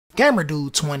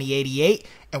Gamerdude 2088,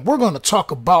 and we're gonna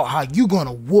talk about how you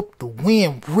gonna whoop the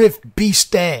Wind Rift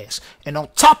Beast ass. And on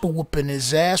top of whooping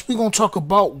his ass, we're gonna talk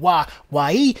about why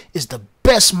YE is the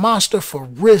best monster for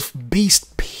Rift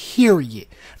Beast, period.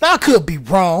 Now I could be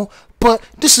wrong, but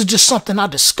this is just something I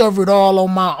discovered all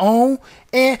on my own,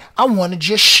 and I wanna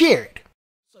just share it.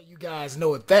 So you guys know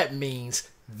what that means.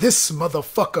 This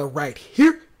motherfucker right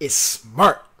here is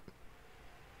smart.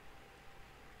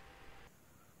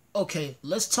 Okay,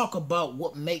 let's talk about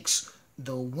what makes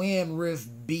the Wind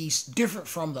Rift Beast different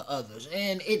from the others.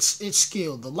 And its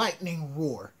skill, the lightning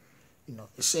roar.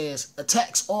 It says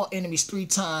attacks all enemies 3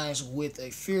 times with a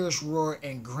fierce roar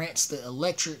and grants the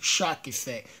electric shock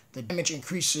effect. The damage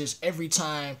increases every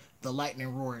time the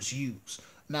lightning roar is used.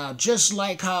 Now, just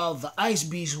like how the Ice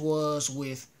Beast was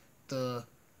with the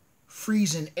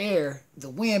freezing air, the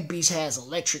Wind Beast has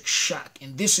electric shock,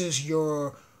 and this is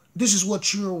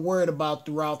what you're worried about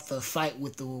throughout the fight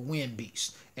with the Wind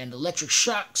Beast. And the electric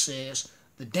shock says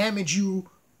the damage you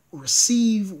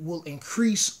receive will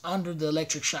increase under the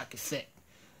electric shock effect.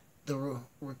 The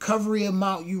recovery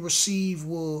amount you receive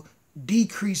will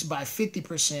decrease by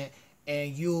 50%,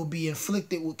 and you'll be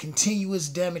inflicted with continuous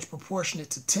damage proportionate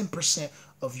to 10%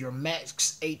 of your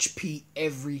max HP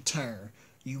every turn.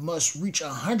 You must reach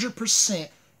 100%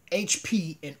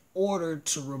 HP in order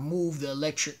to remove the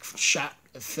electric shock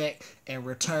effect and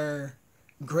return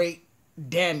great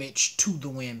damage to the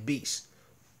Wind Beast.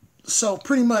 So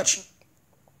pretty much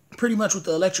what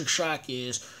the electric shock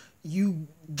is,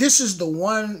 this is the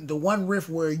one rift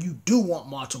where you do want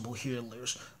multiple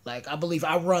healers. Like, I believe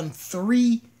I run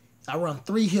three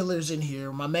healers in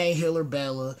here, my main healer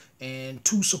Bella, and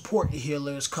 2 support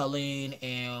healers, Colleen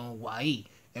and YE.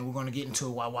 And we're gonna get into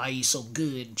why YE is so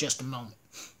good in just a moment.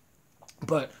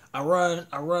 But I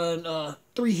run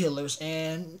 3 healers,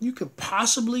 and you could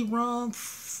possibly run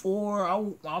 4.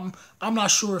 I'm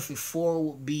not sure if 4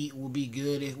 would be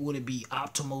good. Would it be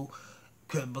optimal?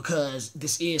 Because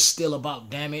this is still about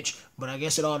damage, but I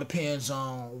guess it all depends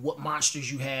on what monsters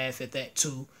you have at that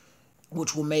too,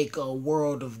 which will make a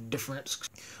world of difference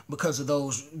because of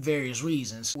those various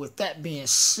reasons. With that being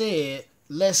said,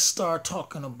 let's start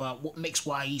talking about what makes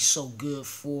YE so good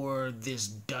for this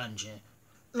dungeon.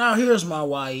 Now here's my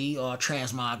YE, all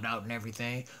transmogged out and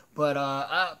everything, but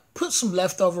I put some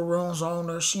leftover runes on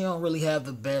her. She don't really have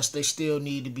the best. They still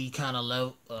need to be kind of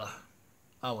level. I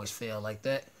always fail like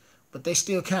that, but they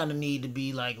still kind of need to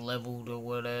be like leveled or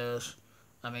whatever.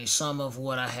 I mean, some of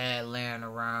what I had laying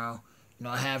around.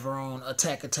 I have her on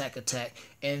attack,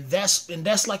 and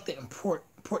that's like the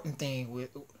important thing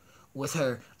with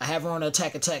her. I have her on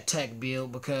attack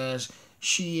build because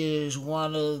she is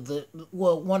one of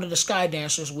the Sky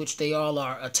Dancers, which they all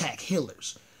are attack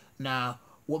healers. Now,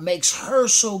 what makes her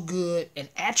so good, and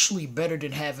actually better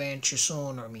than having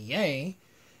Chisun or Miyang,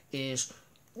 is,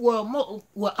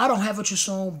 I don't have a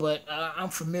Chisun, but I'm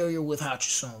familiar with how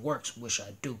Chisun works. Wish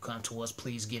I do. Come to us,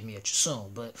 please give me a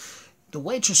Chisun. But the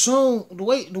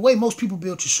way most people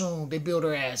build Chisun, they build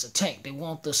her as a tank. They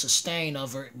want the sustain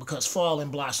of her because Falling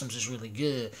Blossoms is really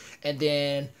good. And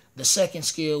then the second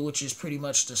skill, which is pretty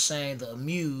much the same, the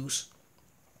Amuse,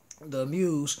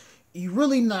 you're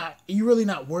really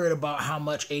not worried about how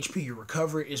much HP you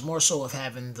recover. It's more so of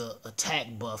having the attack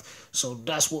buff. So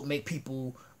that's what make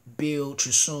people build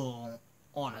Chisun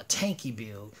on a tanky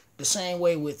build. The same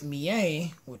way with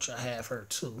Miyang, which I have her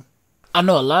too. I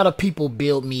know a lot of people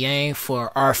build Miyang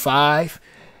for R5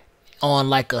 on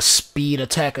like a speed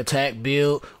attack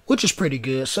build, which is pretty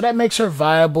good. So that makes her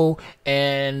viable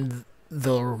in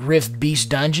the Rift Beast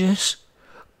dungeons.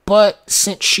 But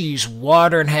since she's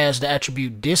water and has the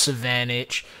attribute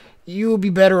disadvantage, you'll be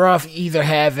better off either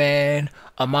having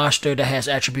a monster that has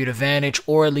attribute advantage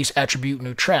or at least attribute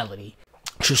neutrality.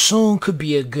 Chisun could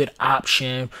be a good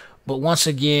option, but once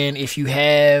again, if you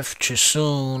have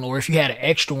Chisun, or if you had an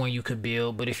extra one you could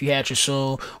build, but if you had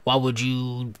Chisun, why would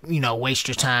you, waste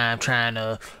your time trying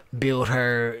to build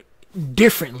her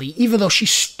differently, even though she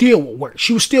still would work.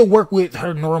 She would still work with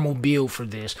her normal build for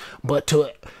this, but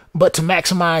to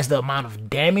maximize the amount of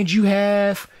damage you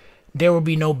have, there would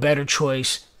be no better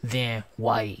choice than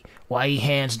YE. YE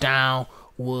hands down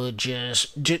would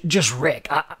just wreck.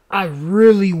 I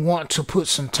really want to put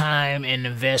some time and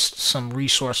invest some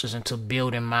resources into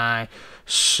building mine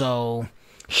so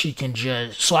I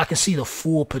can see the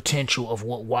full potential of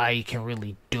what YE can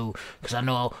really do. Because I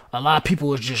know a lot of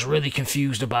people are just really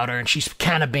confused about her, and she's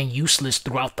kind of been useless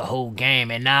throughout the whole game.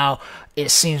 And now it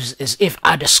seems as if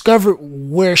I discovered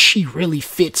where she really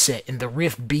fits at, and the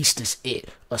Rift Beast is it,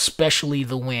 especially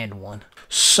the Wind one.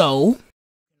 So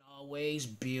always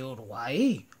build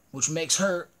YE, which makes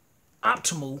her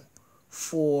optimal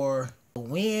for the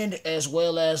wind as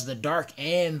well as the dark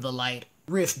and the light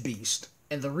Rift Beast.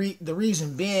 And the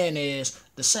reason being is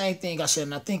the same thing I said,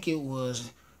 and I think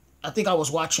I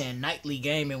was watching Nightly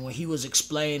Gaming when he was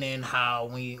explaining how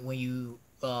when you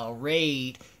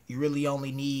raid, you really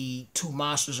only need 2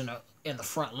 monsters in the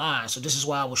front line. So this is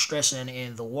why I was stressing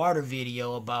in the water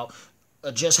video about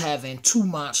just having 2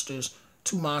 monsters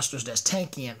that's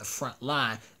tanky in the front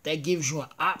line. That gives you an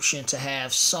option to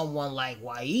have someone like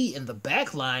YE in the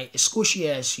back line, as squishy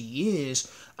as she is,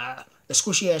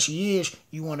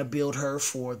 you want to build her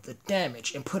for the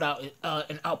damage and put out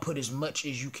and output as much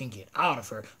as you can get out of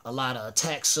her. A lot of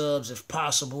attack subs if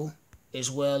possible, as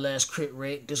well as crit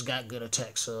rate. This got good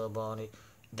attack sub on it.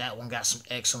 That one got some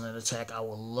excellent attack. I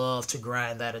would love to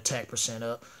grind that attack percent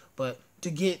up, but to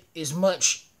get as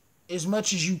much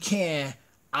as you can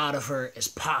out of her as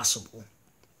possible.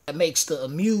 That makes the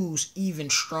Amuse even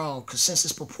strong, because since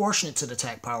it's proportionate to the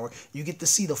attack power, you get to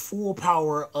see the full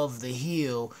power of the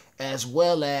heal, as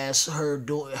well as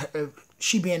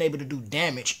she being able to do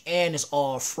damage, and it's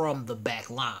all from the back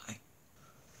line.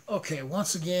 Okay,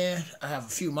 once again, I have a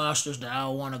few monsters that I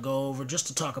want to go over just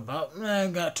to talk about. I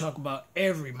got to talk about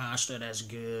every monster that's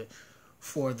good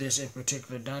for this in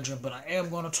particular dungeon, but I am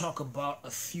going to talk about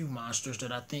a few monsters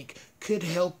that I think could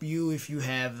help you if you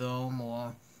have them,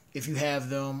 or you have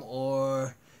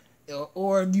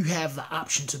the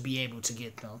option to be able to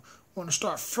get them. I want to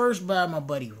start first by my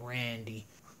buddy Randy.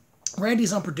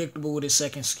 Randy's unpredictable with his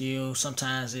second skill.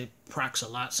 Sometimes it procs a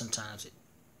lot, sometimes it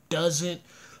doesn't,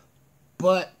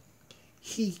 but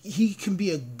he can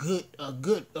be a good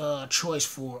choice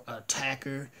for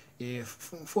attacker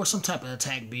for some type of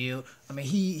attack build. I mean,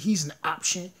 he's an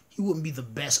option. He wouldn't be the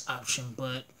best option,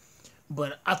 but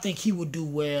I think he would do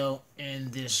well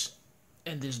in this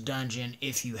dungeon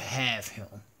if you have him.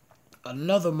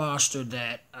 Another monster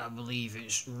that I believe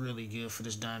is really good for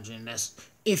this dungeon, that's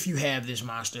if you have this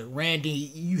monster. Randy,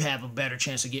 you have a better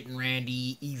chance of getting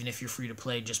Randy even if you're free to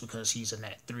play, just because he's a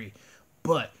nat 3.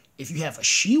 But if you have a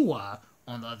Shiwa,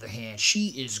 on the other hand, she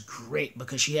is great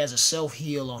because she has a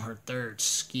self-heal on her 3rd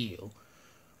skill,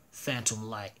 Phantom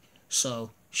Light.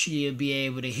 So she'll be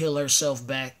able to heal herself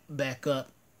back up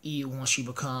once she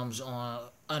becomes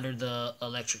under the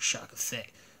electric shock effect.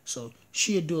 So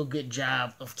she'll do a good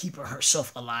job of keeping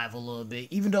herself alive a little bit.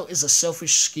 Even though it's a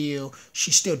selfish skill, she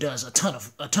still does a ton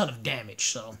of damage.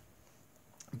 So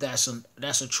that's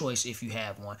a choice if you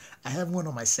have one. I have one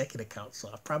on my 2nd account, so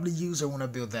I'll probably use her when I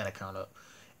build that account up.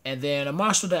 And then a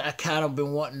monster that I kind of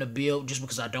been wanting to build just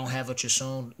because I don't have a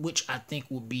Chisoon, which I think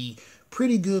will be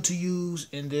pretty good to use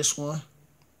in this one,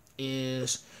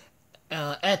 is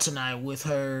Atenai with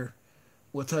her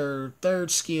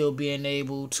 3rd skill being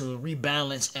able to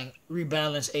rebalance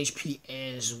HP,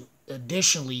 as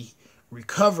additionally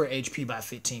recover HP by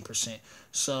 15%.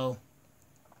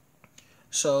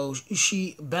 So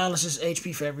she balances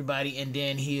HP for everybody and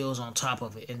then heals on top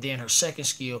of it. And then her 2nd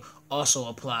skill also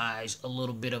applies a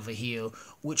little bit of a heal,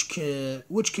 which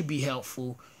could be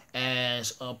helpful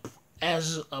as a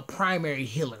primary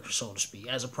healer, so to speak.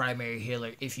 As a primary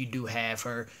healer, if you do have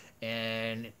her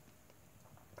and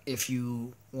if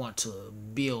you want to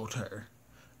build her.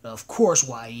 Of course,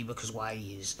 YE, because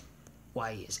YE is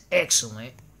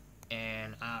excellent,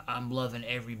 and I'm loving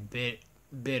every bit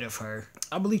of her.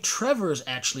 I believe Trevor is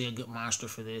actually a good monster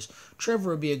for this.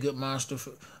 Trevor would be a good monster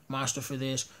for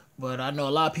this, but I know a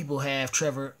lot of people have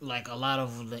Trevor, like a lot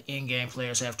of the in-game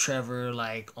players have Trevor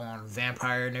like on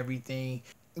Vampire and everything.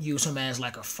 Use him as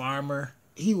like a farmer.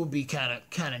 He would be kind of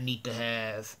neat to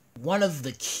have. One of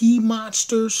the key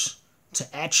monsters to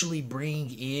actually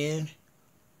bring in,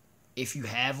 if you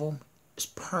have them, is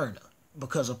Perna,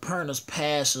 because of Perna's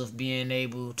passive being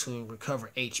able to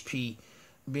recover HP.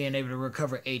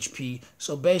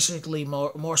 So basically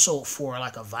more so for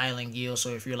like a violent guild. So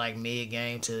if you're like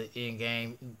mid-game to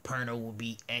in-game, Perna will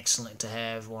be excellent to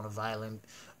have on a violent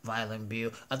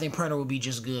build. I think Perna would be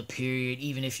just good, period.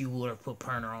 Even if you were to put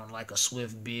Perna on like a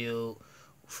swift build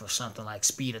for something like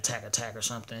speed attack or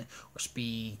something, or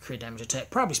speed crit damage attack,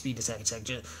 probably speed attack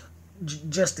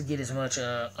just to get as much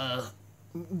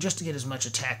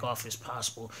attack off as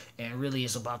possible. And really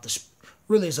it's about the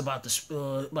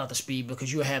speed,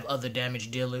 because you have other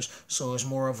damage dealers, so it's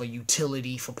more of a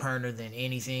utility for Perna than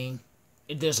anything.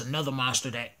 There's another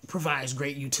monster that provides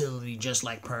great utility just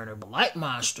like Perna. The light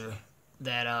monster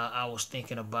that I was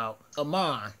thinking about,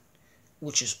 Mah-Lon,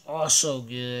 which is also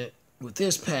good with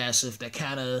this passive that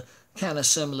kind of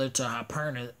similar to how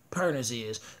Perna's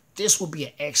is. This would be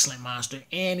an excellent monster,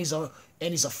 and he's a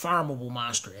farmable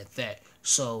monster at that.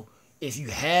 So if you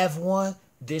have one,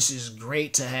 this is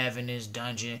great to have in this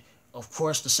dungeon. of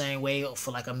course, the same way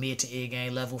for like a mid to end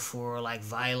game level for like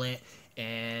violent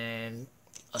and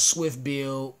a swift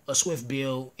build.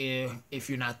 If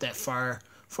you're not that far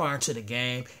into the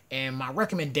game. And my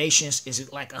recommendations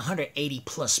is like 180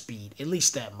 plus speed, at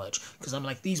least that much, because I'm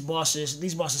like, these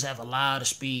bosses have a lot of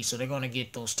speed, so they're going to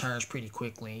get those turns pretty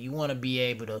quickly, and you want to be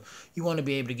able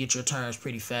to get your turns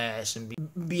pretty fast and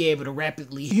be able to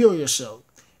rapidly heal yourself.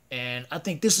 And I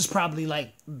think this is probably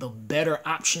like the better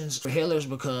options for healers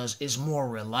because it's more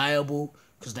reliable,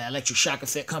 because the electric shock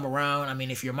effect come around. I mean,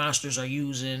 if your monsters are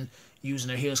using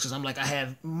their heals, because I'm like, I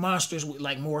have monsters with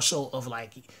like more so of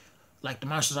like the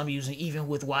monsters I'm using, even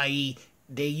with YE,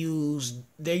 they're using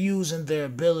their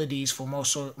abilities for more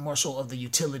so of the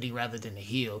utility rather than the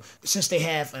heal. Since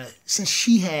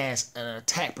she has an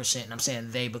attack percent, and I'm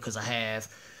saying they because I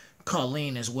have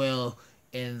Colleen as well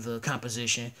in the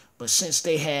composition, but since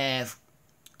they have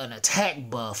an attack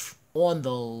buff on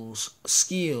those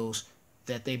skills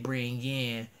that they bring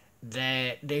in,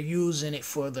 that they're using it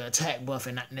for the attack buff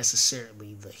and not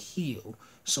necessarily the heal.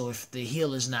 So if the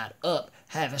heal is not up,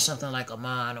 having something like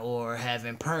Amon or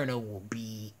having Perna will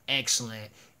be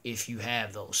excellent if you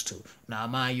have those two. Now,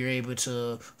 Amon, you're able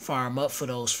to farm up for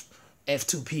those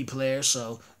F2P players,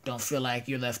 so don't feel like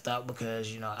you're left out,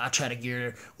 because, you know, I try to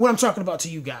gear what I'm talking about to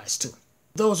you guys too.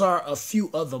 Those are a few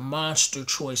other monster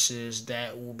choices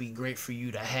that will be great for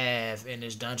you to have in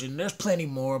this dungeon. There's plenty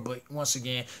more, but once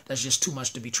again, that's just too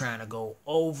much to be trying to go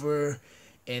over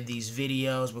in these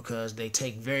videos because they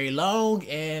take very long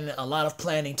and a lot of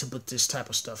planning to put this type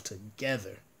of stuff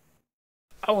together.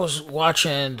 I was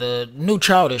watching the new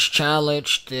Childish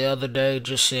challenge the other day,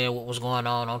 just seeing what was going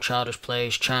on Childish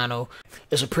Play's channel.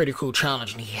 It's a pretty cool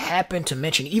challenge, and he happened to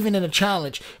mention, even in the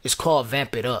challenge, it's called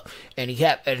Vamp It Up, and he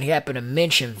happened to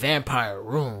mention vampire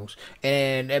runes,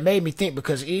 and it made me think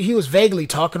because he was vaguely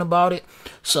talking about it,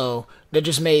 so that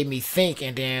just made me think.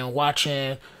 And then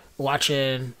watching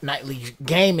Nightly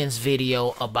Gaming's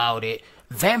video about it,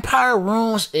 vampire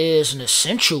runes is an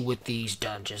essential with these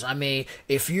dungeons. I mean,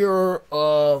 if you're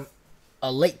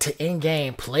a late to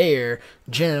in-game player,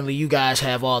 generally you guys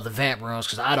have all the vamp runes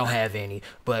because I don't have any.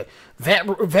 But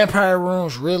vampire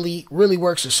runes really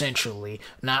works essentially.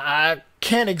 Now, I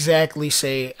can't exactly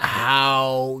say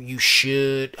how you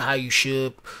should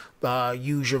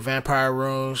use your vampire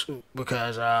runes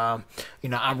because you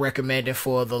know, I'm recommending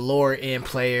for the lower end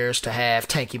players to have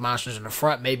tanky monsters in the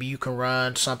front. Maybe you can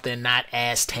run something not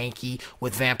as tanky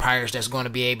with vampires that's going to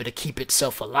be able to keep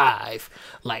itself alive,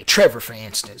 like Trevor, for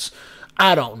instance.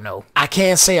 I don't know. I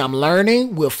can't say I'm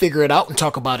learning. We'll figure it out and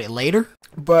talk about it later.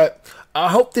 But I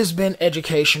hope this has been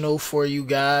educational for you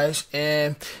guys.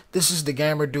 And this is the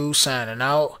Gamer Dude signing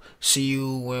out. See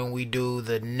you when we do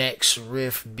the next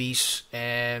Rift Beast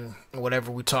and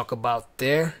whatever we talk about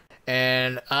there.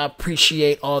 And I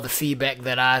appreciate all the feedback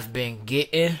that I've been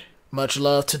getting. Much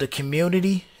love to the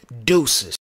community. Deuces.